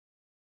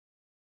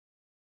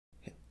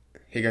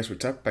Hey guys,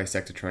 what's up?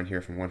 Bisectatron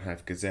here from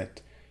OneHive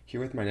Gazette, here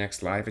with my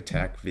next live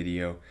attack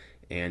video,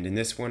 and in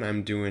this one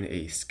I'm doing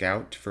a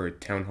scout for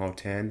Town Hall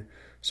 10.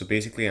 So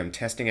basically I'm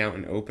testing out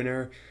an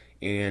opener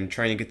and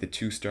trying to get the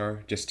 2-star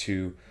just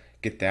to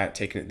get that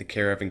taken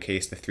care of in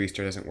case the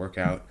 3-star doesn't work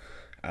out.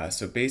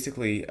 So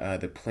basically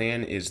the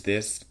plan is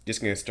this, just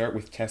going to start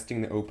with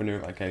testing the opener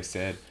like I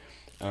said.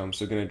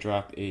 So going to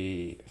drop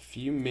a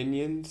few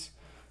minions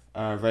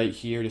right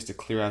here just to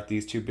clear out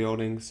these two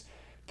buildings.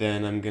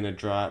 Then I'm going to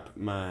drop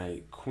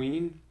my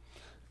queen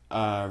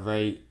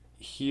right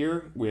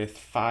here with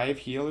 5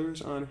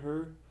 healers on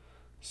her.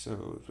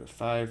 So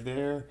 5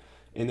 there.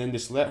 And then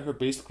just let her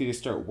basically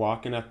just start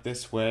walking up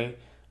this way.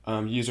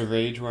 Use a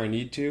rage where I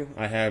need to.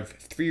 I have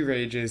 3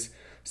 rages,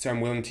 so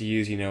I'm willing to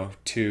use,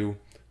 2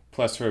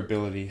 plus her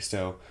ability.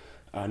 So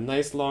a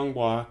nice long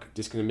walk.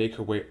 Just going to make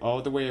her way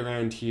all the way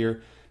around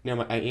here.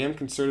 Now, I am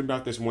concerned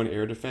about this one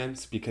air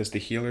defense because the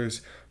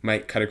healers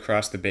might cut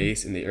across the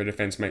base and the air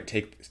defense might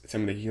take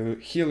some of the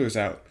healers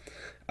out.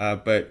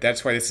 But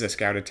that's why this is a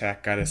scout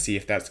attack. Got to see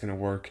if that's going to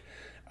work,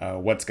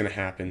 what's going to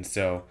happen.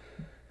 So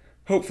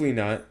hopefully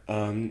not.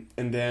 And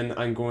then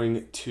I'm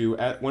going to,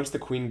 once the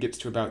queen gets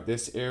to about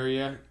this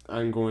area,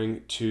 I'm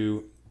going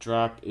to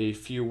drop a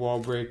few wall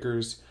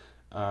breakers,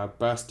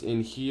 bust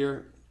in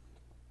here,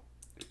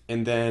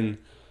 and then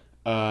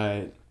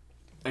I'm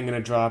going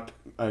to drop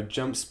a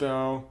jump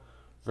spell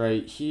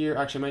right here.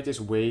 Actually, I might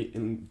just wait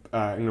and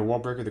I'm going to wall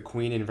breaker the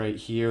queen in right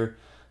here.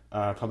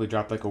 Probably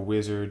drop like a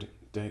wizard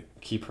to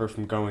keep her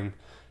from going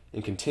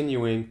and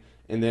continuing.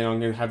 And then I'm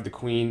going to have the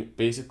queen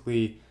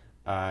basically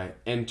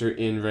enter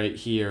in right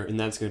here. And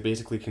that's going to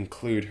basically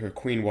conclude her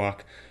queen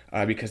walk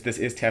because this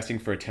is testing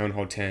for a Town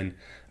Hall 10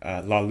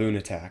 La Lune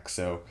attack.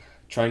 So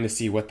trying to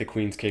see what the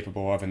queen's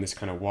capable of in this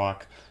kind of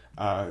walk.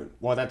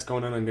 While that's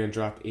going on, I'm going to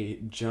drop a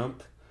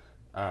jump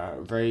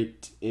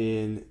right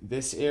in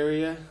this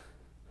area,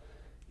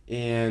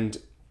 and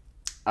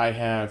I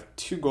have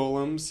 2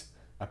 golems,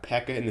 a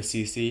P.E.K.K.A. and the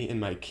CC, and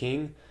my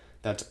king.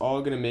 That's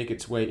all going to make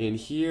its way in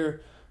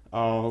here.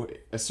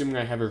 Assuming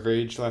I have a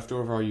rage left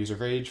over, I'll use a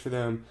rage for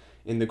them,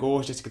 and the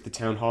goal is just to get the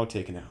town hall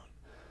taken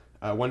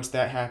out. Once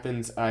that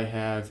happens, I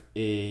have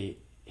a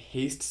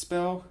haste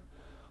spell,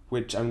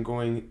 which I'm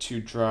going to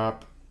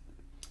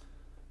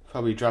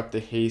probably drop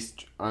the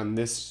haste on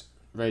this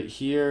right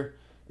here.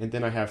 And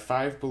then I have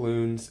 5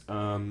 balloons,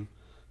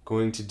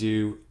 going to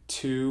do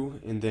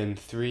 2 and then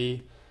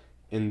 3,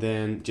 and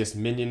then just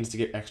minions to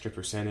get extra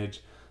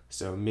percentage.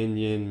 So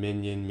minion,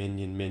 minion,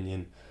 minion,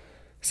 minion,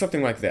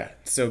 something like that.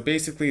 So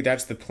basically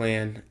that's the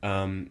plan.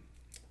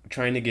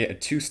 Trying to get a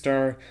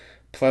 2-star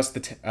plus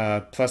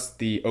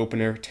the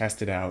opener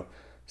tested out.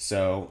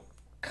 So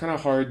kind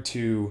of hard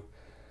to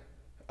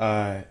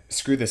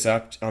screw this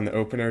up on the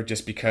opener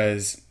just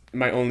because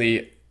my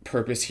only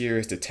purpose here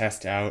is to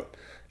test out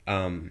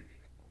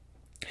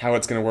how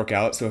it's going to work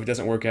out. So if it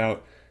doesn't work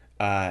out,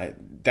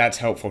 that's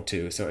helpful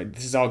too. So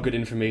this is all good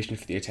information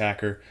for the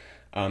attacker.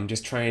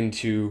 Just trying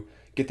to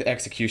get the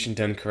execution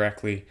done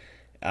correctly.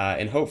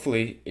 And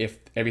hopefully, if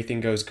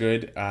everything goes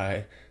good,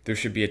 there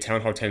should be a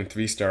Town Hall 10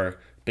 3-star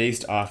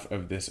based off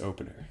of this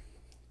opener.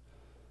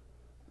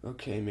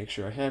 Okay, make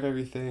sure I have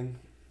everything.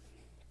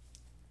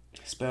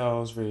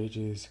 Spells,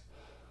 rages.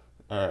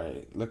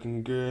 Alright,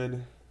 looking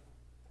good.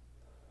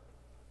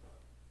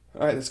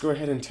 Alright, let's go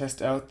ahead and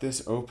test out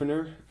this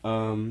opener.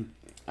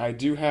 I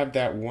do have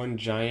that one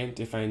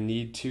giant if I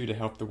need to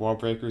help the wall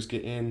breakers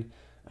get in.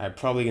 I'm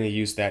probably going to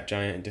use that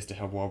giant just to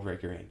help wall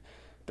breaker in.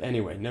 But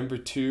anyway, number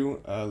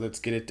 2, let's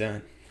get it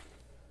done.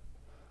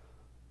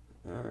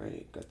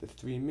 Alright, got the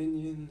 3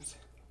 minions.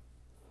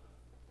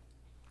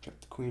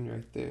 Got the queen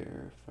right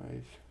there.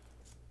 5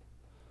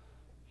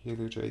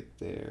 healers right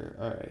there.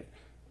 Alright.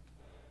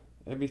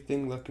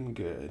 Everything looking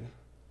good.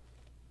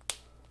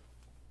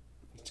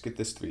 Let's get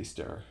this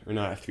 3-star. Or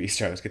not a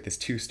 3-star, let's get this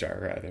 2-star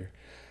rather.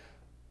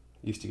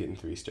 Used to getting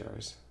 3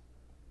 stars.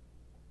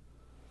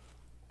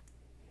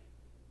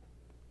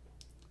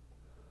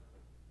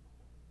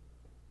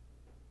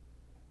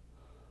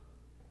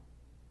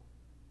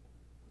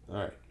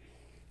 Alright.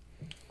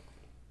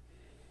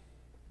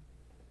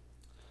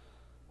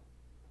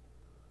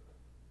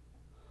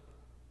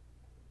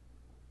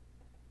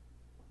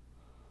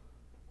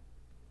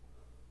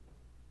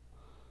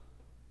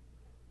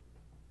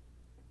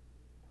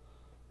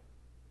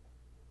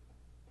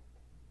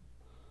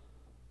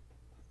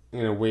 I'm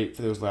going to wait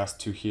for those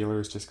last 2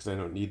 healers just because I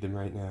don't need them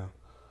right now.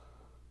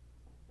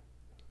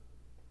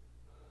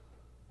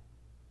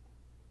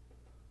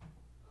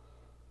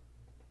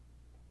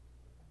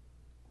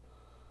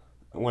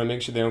 I want to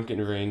make sure they don't get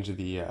in range of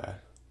the,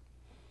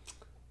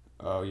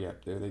 oh,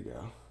 yep, there they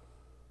go.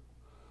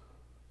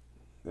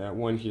 That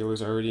one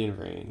healer's already in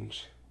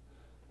range.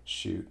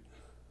 Shoot.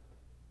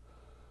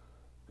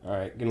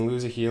 Alright, gonna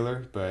lose a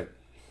healer, but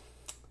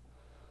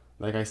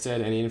like I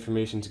said, any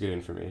information's good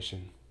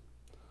information.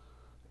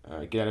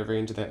 Get out of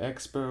range of that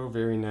expo,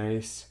 very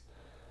nice.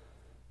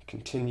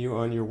 Continue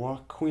on your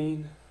walk,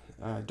 queen.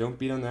 Don't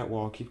beat on that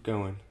wall, keep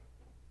going.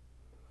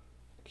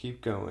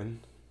 Keep going.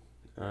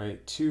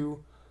 Alright,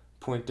 2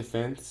 point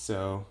defense,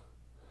 so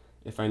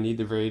if I need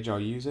the rage, I'll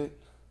use it.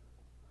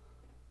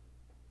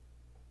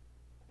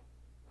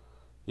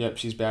 Yep,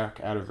 she's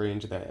back out of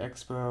range of that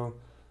expo,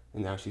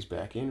 and now she's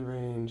back in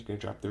range. Gonna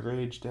drop the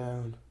rage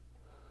down.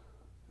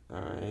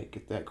 Alright,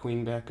 get that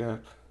queen back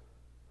up.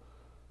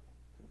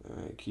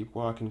 Alright, keep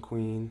walking,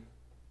 queen.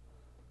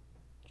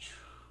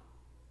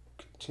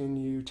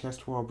 Continue,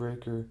 test wall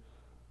breaker.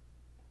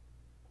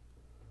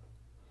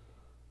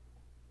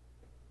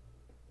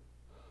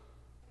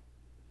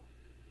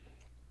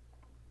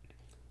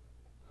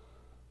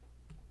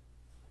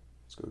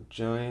 Let's go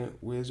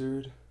giant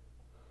wizard.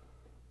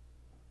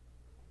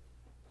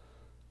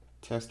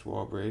 Test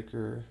wall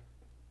breaker.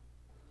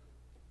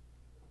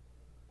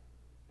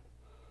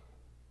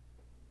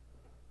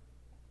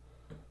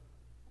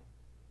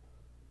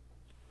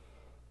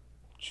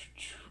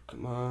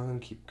 Come on,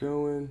 keep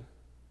going.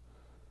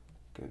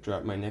 Gonna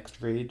drop my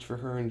next rage for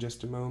her in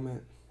just a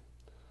moment.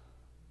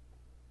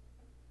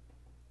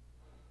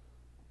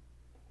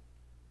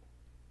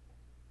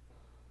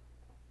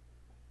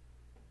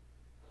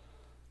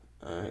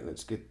 Alright,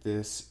 let's get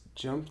this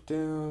jump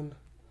down.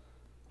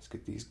 Let's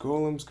get these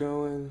golems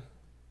going.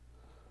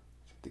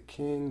 Let's get the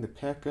king, the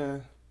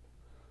P.E.K.K.A.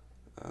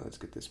 Let's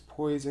get this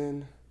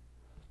poison.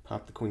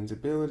 Pop the queen's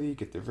ability,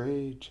 get the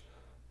rage.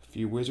 A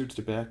few wizards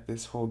to back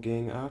this whole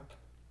gang up.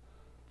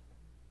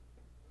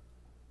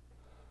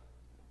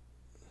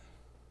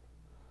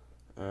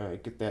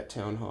 Alright, get that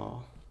town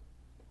hall.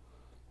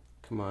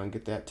 Come on,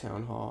 get that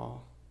town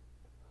hall.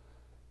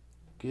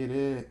 Get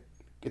it.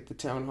 Get the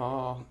town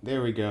hall.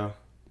 There we go.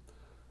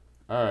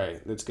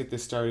 Alright, let's get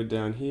this started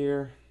down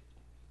here.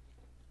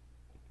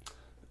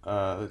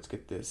 Let's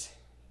get this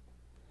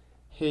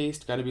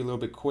haste. Gotta be a little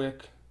bit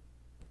quick.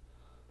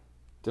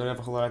 Don't have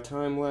a whole lot of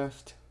time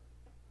left.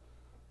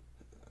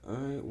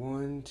 Alright,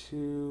 1,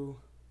 2.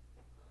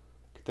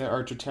 Get that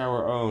archer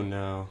tower. Oh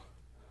no.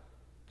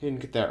 I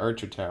didn't get that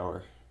archer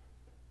tower.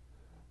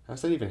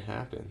 How's that even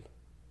happen?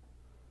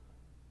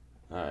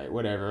 Alright,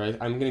 whatever.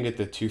 I'm gonna get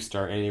the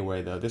 2-star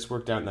anyway, though. This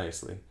worked out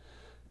nicely.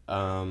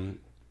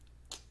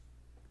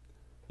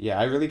 Yeah,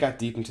 I really got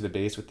deep into the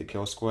base with the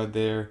kill squad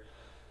there.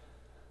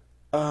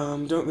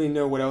 Don't really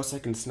know what else I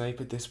can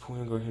snipe at this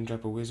point. I'll go ahead and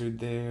drop a wizard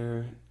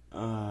there.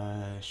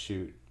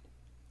 Shoot.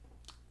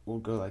 We'll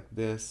go like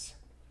this.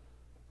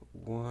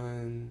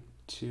 1,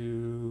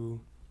 2,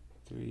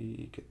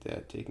 3. Get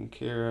that taken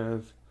care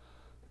of.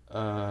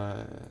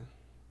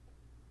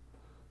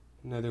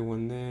 Another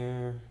one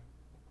there.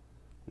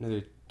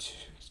 Another 2.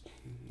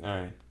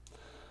 Alright.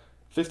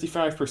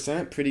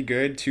 55%, pretty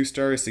good.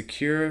 2-star is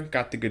secure.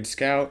 Got the good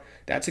scout.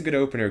 That's a good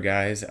opener,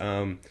 guys.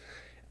 I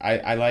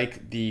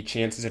like the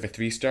chances of a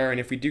 3-star, and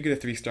if we do get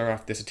a 3-star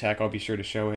off this attack, I'll be sure to show it.